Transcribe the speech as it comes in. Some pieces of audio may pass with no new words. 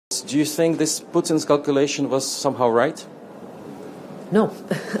Do you think this Putin's calculation was somehow right? No.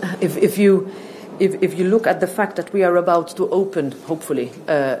 If you look at the fact that we are about to open, hopefully,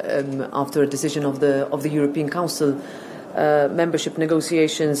 after a decision of the European Council, membership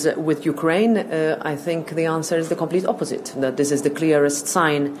negotiations with Ukraine, I think the answer is the complete opposite, that this is the clearest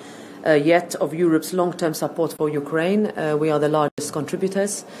sign yet of Europe's long-term support for Ukraine. We are the largest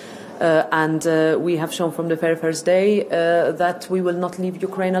contributors, and we have shown from the very first day that we will not leave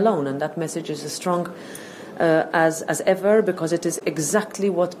Ukraine alone, and that message is as strong as ever, because it is exactly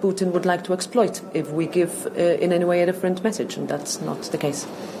what Putin would like to exploit if we give in any way a different message, and that's not the case.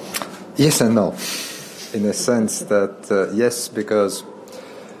 Yes and no. In a sense that, yes, because,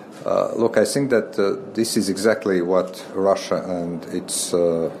 look, I think that this is exactly what Russia and its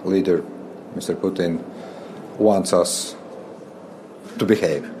leader, Mr. Putin, wants us to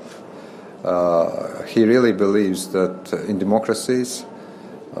behave. He really believes that in democracies,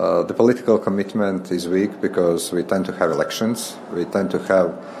 the political commitment is weak because we tend to have elections, we tend to have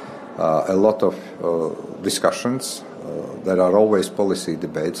a lot of discussions, there are always policy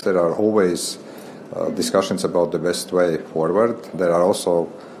debates, there are always discussions about the best way forward. There are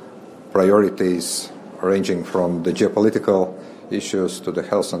also priorities ranging from the geopolitical issues to the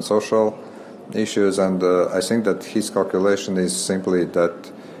health and social issues, and I think that his calculation is simply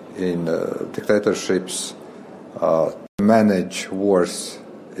that in dictatorships manage wars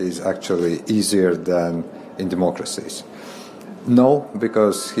is actually easier than in democracies. No,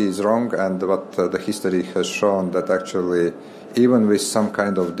 because he is wrong, and what the history has shown that actually even with some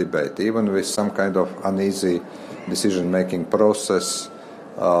kind of debate, even with some kind of uneasy decision-making process,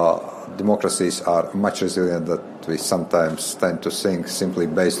 democracies are much resilient than we sometimes tend to think simply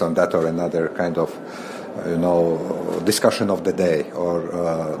based on that or another kind of, discussion of the day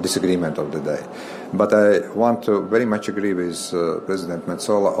or disagreement of the day. But I want to very much agree with President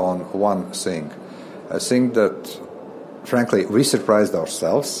Metsola on one thing. I think that, frankly, we surprised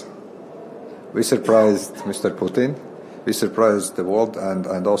ourselves. We surprised Mr. Putin. We surprised the world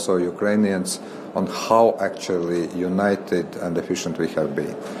and also Ukrainians on how actually united and efficient we have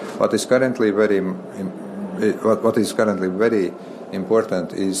been. What is currently very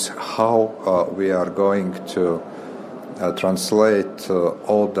important is how we are going to translate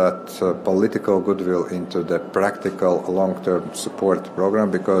all that political goodwill into the practical long-term support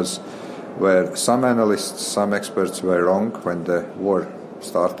program, because where some analysts, some experts were wrong when the war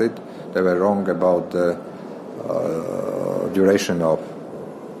started, they were wrong about the duration of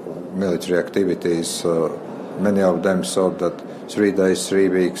military activities. Many of them thought that 3 days, 3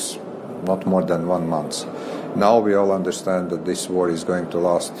 weeks, not more than 1 month. Now we all understand that this war is going to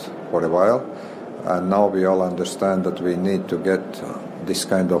last for a while, and now we all understand that we need to get this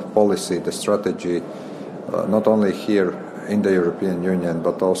kind of policy, the strategy, not only here in the European Union,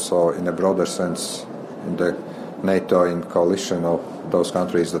 but also in a broader sense in the NATO, in coalition of those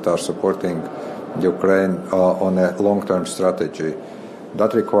countries that are supporting Ukraine on a long-term strategy.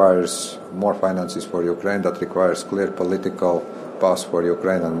 That requires more finances for Ukraine, that requires clear political path for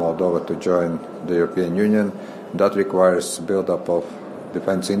Ukraine and Moldova to join the European Union, that requires build-up of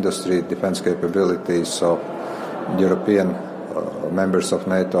defense industry, defense capabilities of European members of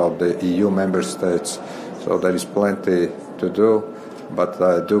NATO, of the EU member states. So there is plenty to do, but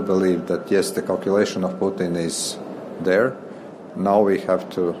I do believe that yes, the calculation of Putin is there. Now we have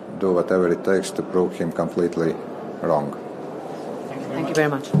to do whatever it takes to prove him completely wrong. Thank you very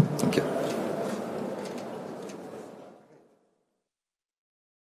much. Thank you.